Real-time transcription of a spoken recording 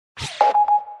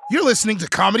You're listening to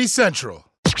Comedy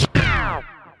Central.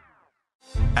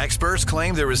 Experts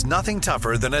claim there is nothing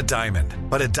tougher than a diamond.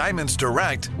 But at Diamonds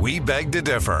Direct, we beg to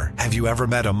differ. Have you ever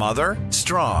met a mother?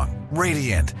 Strong,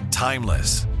 radiant,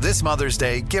 timeless. This Mother's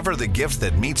Day, give her the gift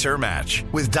that meets her match.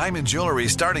 With diamond jewelry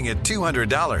starting at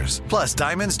 $200. Plus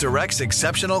Diamonds Direct's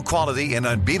exceptional quality and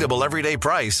unbeatable everyday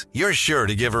price, you're sure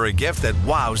to give her a gift that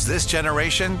wows this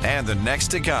generation and the next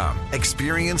to come.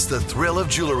 Experience the thrill of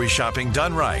jewelry shopping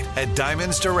done right at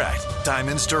Diamonds Direct.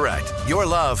 Diamonds Direct. Your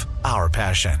love, our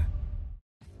passion.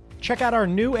 Check out our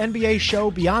new NBA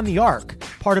show, Beyond the Arc,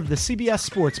 part of the CBS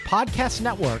Sports Podcast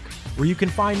Network, where you can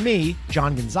find me,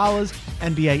 John Gonzalez,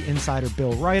 NBA insider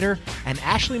Bill Ryder, and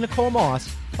Ashley Nicole Moss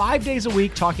 5 days a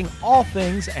week talking all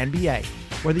things NBA.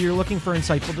 Whether you're looking for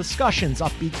insightful discussions,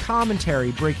 upbeat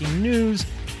commentary, breaking news,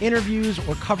 interviews,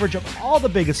 or coverage of all the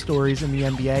biggest stories in the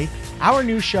NBA, our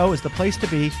new show is the place to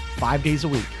be 5 days a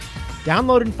week.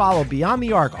 Download and follow Beyond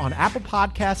the Arc on Apple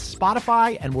Podcasts,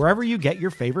 Spotify, and wherever you get your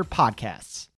favorite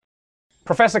podcasts.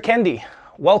 Professor Kendi,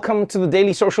 welcome to the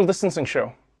Daily Social Distancing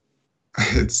Show.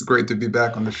 It's great to be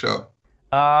back on the show.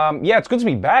 Yeah, it's good to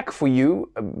be back for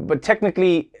you, but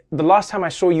technically, the last time I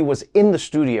saw you was in the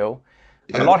studio.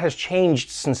 Yeah. A lot has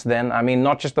changed since then. I mean,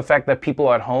 not just the fact that people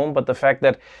are at home, but the fact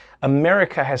that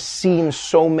America has seen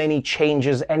so many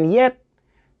changes, and yet,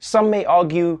 some may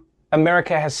argue,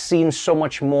 America has seen so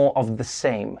much more of the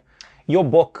same. Your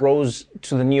book rose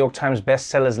to the New York Times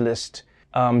bestsellers list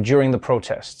during the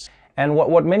protests. And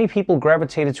what many people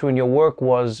gravitated to in your work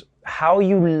was how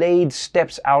you laid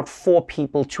steps out for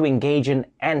people to engage in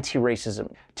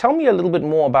anti-racism. Tell me a little bit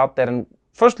more about that, and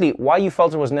firstly, why you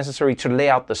felt it was necessary to lay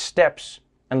out the steps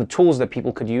and the tools that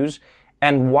people could use,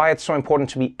 and why it's so important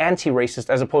to be anti-racist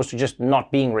as opposed to just not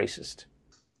being racist.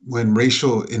 When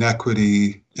racial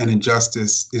inequity and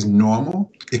injustice is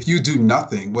normal, if you do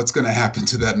nothing, what's going to happen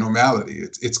to that normality?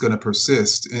 It's going to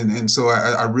persist. And so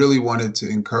I really wanted to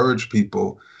encourage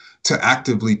people to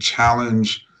actively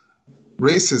challenge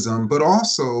racism, but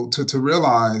also to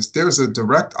realize there's a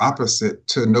direct opposite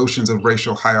to notions of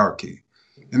racial hierarchy.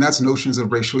 And that's notions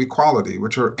of racial equality,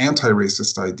 which are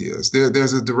anti-racist ideas.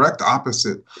 There's a direct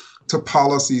opposite to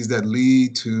policies that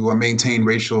lead to or maintain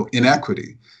racial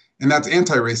inequity. And that's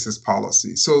anti-racist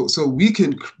policy. So we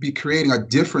can be creating a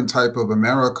different type of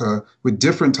America with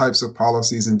different types of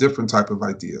policies and different type of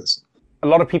ideas. A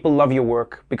lot of people love your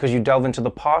work because you delve into the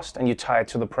past and you tie it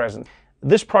to the present.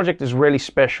 This project is really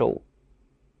special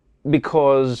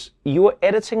because you're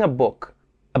editing a book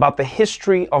about the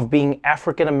history of being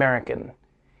African American.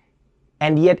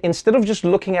 And yet, instead of just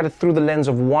looking at it through the lens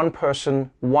of one person,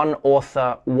 one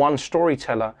author, one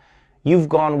storyteller, you've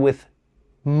gone with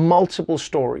multiple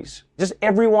stories. Just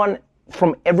everyone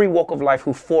from every walk of life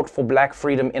who fought for black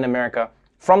freedom in America,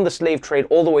 from the slave trade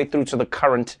all the way through to the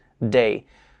current day.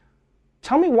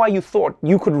 Tell me why you thought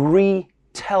you could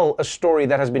retell a story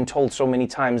that has been told so many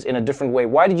times in a different way.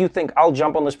 Why did you think, I'll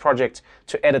jump on this project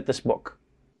to edit this book?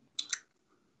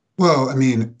 Well, I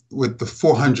mean, with the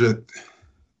 400th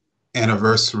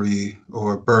anniversary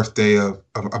or birthday of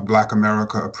Black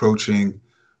America approaching,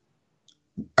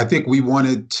 I think we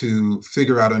wanted to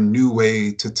figure out a new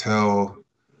way to tell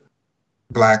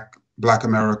Black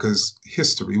America's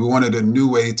history. We wanted a new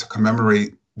way to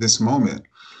commemorate this moment.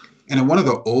 And one of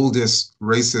the oldest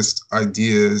racist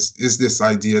ideas is this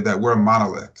idea that we're a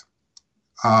monolith,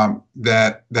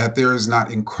 that there is not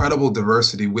incredible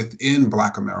diversity within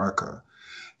Black America.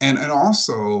 And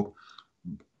also,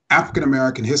 African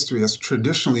American history has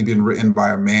traditionally been written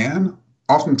by a man,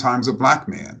 oftentimes a Black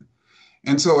man.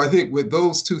 And so I think with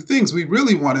those two things, we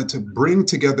really wanted to bring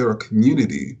together a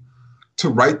community to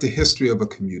write the history of a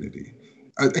community,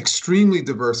 an extremely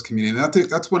diverse community. And I think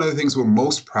that's one of the things we're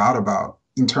most proud about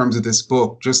in terms of this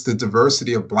book, just the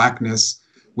diversity of Blackness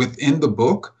within the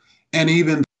book, and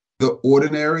even the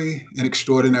ordinary and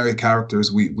extraordinary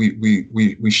characters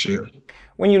we share.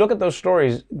 When you look at those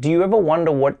stories, do you ever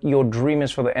wonder what your dream is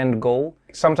for the end goal?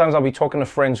 Sometimes I'll be talking to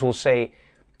friends who will say,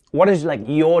 what is like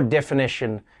your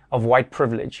definition of white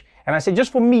privilege? And I say,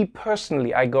 just for me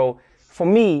personally, I go, for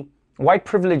me, white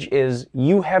privilege is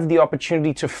you have the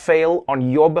opportunity to fail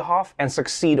on your behalf and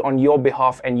succeed on your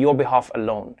behalf and your behalf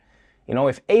alone. You know,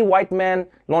 if a white man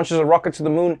launches a rocket to the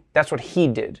moon, that's what he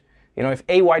did. You know, if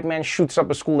a white man shoots up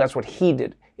a school, that's what he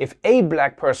did. If a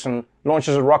Black person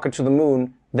launches a rocket to the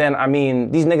moon, then, I mean,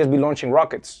 these niggas be launching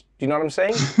rockets. Do you know what I'm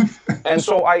saying? And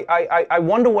so I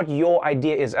wonder what your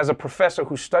idea is as a professor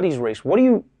who studies race. What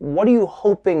are you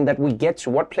hoping that we get to?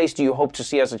 What place do you hope to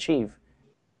see us achieve?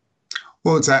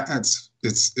 Well,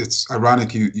 it's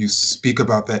ironic you speak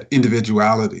about that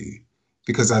individuality,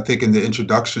 because I think in the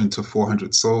introduction to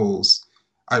 400 Souls,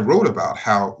 I wrote about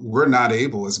how we're not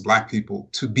able as Black people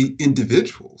to be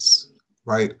individuals,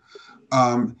 right?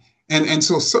 And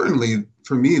so certainly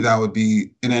for me, that would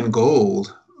be an end goal.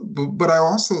 But I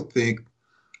also think,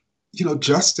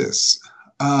 justice,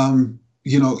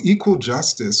 equal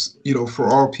justice, for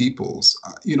all peoples,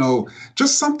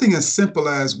 just something as simple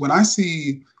as when I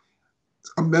see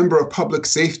a member of public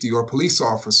safety or a police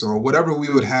officer or whatever we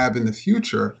would have in the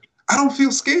future, I don't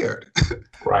feel scared.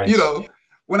 Right.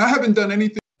 When I haven't done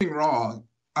anything wrong,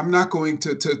 I'm not going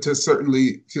to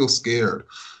certainly feel scared.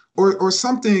 Or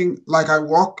something like I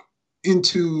walk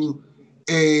into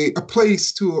a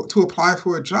place to apply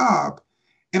for a job,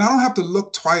 and I don't have to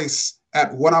look twice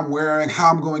at what I'm wearing, how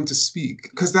I'm going to speak,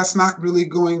 because that's not really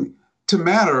going to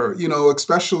matter,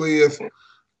 especially if,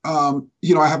 I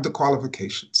have the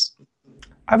qualifications.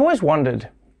 I've always wondered,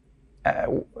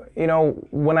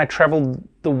 when I traveled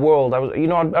the world,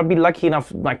 I'd be lucky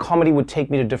enough, my comedy would take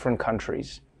me to different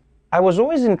countries. I was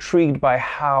always intrigued by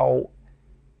how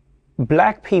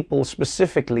Black people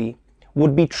specifically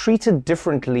would be treated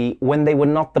differently when they were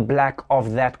not the Black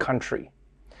of that country.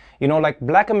 Like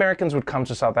Black Americans would come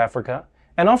to South Africa,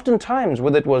 and oftentimes,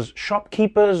 whether it was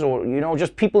shopkeepers or,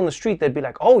 just people in the street, they'd be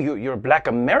like, oh, you're a Black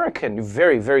American, you're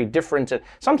very, very different.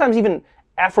 Sometimes even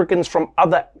Africans from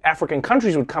other African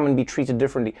countries would come and be treated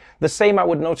differently. The same I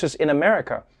would notice in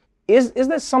America. Is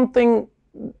there something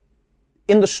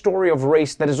in the story of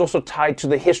race that is also tied to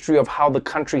the history of how the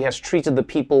country has treated the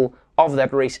people of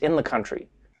that race in the country?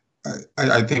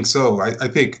 I think so. I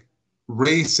think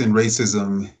race and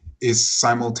racism is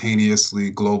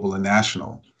simultaneously global and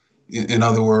national. In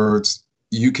other words,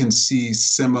 you can see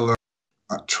similar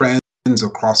trends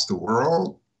across the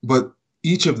world, but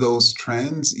each of those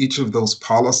trends, each of those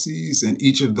policies, and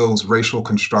each of those racial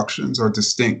constructions are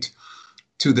distinct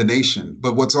to the nation.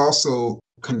 But what's also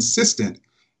consistent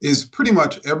is pretty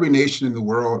much every nation in the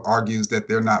world argues that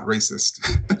they're not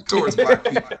racist towards Black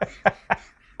people.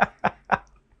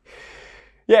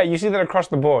 Yeah, you see that across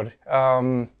the board.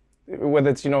 Whether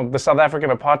it's, the South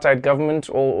African apartheid government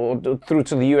or through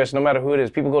to the US, no matter who it is,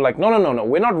 people go like, no,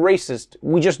 we're not racist.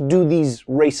 We just do these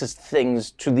racist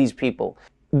things to these people.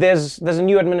 There's a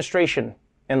new administration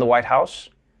in the White House.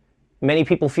 Many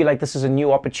people feel like this is a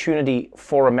new opportunity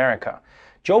for America.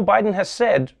 Joe Biden has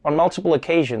said on multiple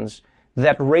occasions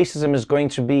that racism is going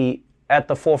to be at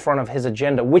the forefront of his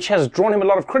agenda, which has drawn him a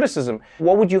lot of criticism.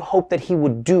 What would you hope that he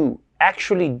would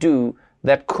actually do,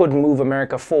 that could move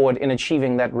America forward in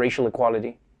achieving that racial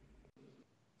equality?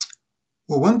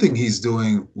 Well, one thing he's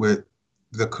doing with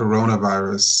the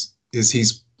coronavirus is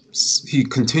he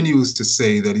continues to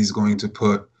say that he's going to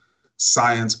put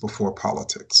science before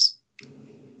politics.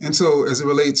 And so as it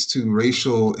relates to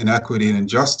racial inequity and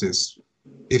injustice,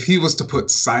 if he was to put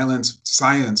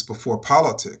science before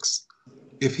politics,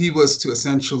 if he was to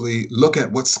essentially look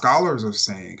at what scholars are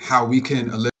saying, how we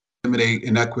can eliminate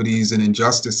inequities and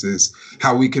injustices,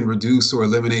 how we can reduce or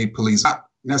eliminate police, not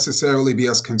necessarily be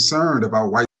as concerned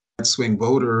about white swing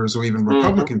voters or even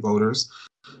Republican voters,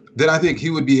 then I think he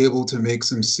would be able to make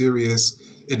some serious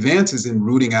advances in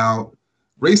rooting out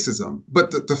racism.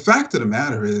 But the fact of the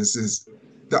matter is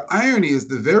the irony is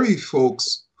the very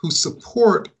folks who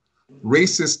support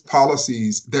racist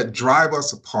policies that drive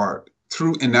us apart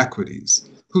through inequities,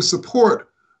 who support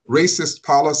racist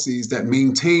policies that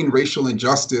maintain racial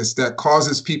injustice, that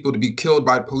causes people to be killed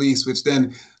by police, which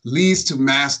then leads to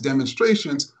mass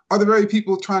demonstrations, are the very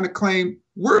people trying to claim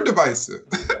we're divisive,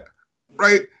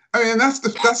 right? I mean, that's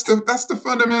the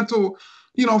fundamental,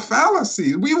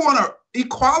 fallacy. We want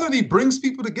equality brings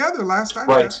people together. Last time,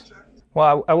 right?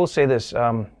 Well, I will say this: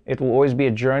 it will always be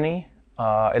a journey.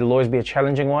 It'll always be a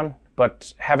challenging one.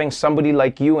 But having somebody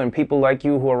like you and people like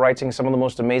you who are writing some of the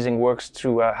most amazing works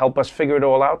to help us figure it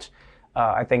all out,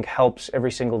 I think helps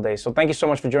every single day. So thank you so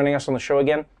much for joining us on the show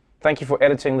again. Thank you for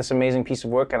editing this amazing piece of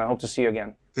work, and I hope to see you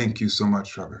again. Thank you so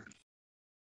much, Trevor.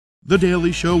 The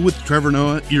Daily Show with Trevor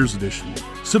Noah, Ears Edition.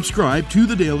 Subscribe to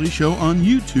The Daily Show on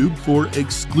YouTube for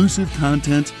exclusive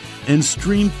content and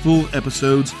stream full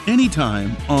episodes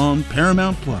anytime on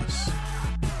Paramount+.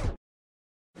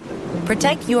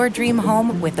 Protect your dream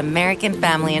home with American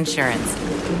Family Insurance.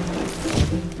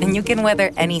 And you can weather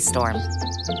any storm.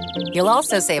 You'll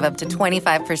also save up to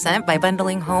 25% by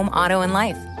bundling home, auto, and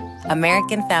life.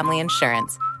 American Family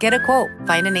Insurance. Get a quote.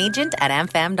 Find an agent at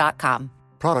amfam.com.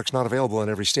 Products not available in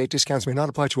every state. Discounts may not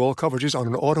apply to all coverages on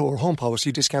an auto or home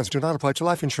policy. Discounts do not apply to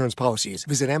life insurance policies.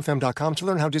 Visit amfam.com to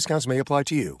learn how discounts may apply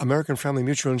to you. American Family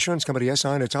Mutual Insurance Company, SI,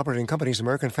 and its operating companies,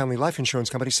 American Family Life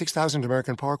Insurance Company, 6000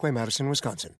 American Parkway, Madison,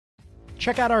 Wisconsin.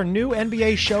 Check out our new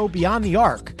NBA show, Beyond the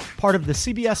Arc, part of the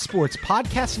CBS Sports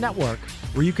Podcast Network,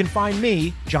 where you can find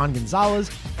me, John Gonzalez,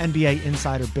 NBA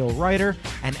insider Bill Reiter,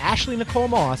 and Ashley Nicole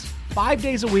Moss 5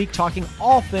 days a week talking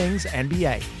all things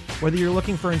NBA. Whether you're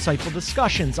looking for insightful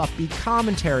discussions, upbeat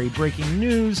commentary, breaking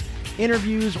news,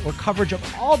 interviews, or coverage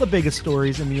of all the biggest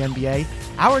stories in the NBA,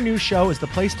 our new show is the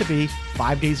place to be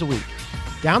 5 days a week.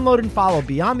 Download and follow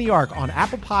Beyond the Arc on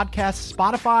Apple Podcasts,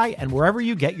 Spotify, and wherever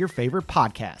you get your favorite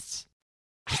podcasts.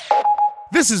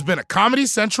 This has been a Comedy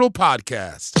Central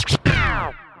podcast.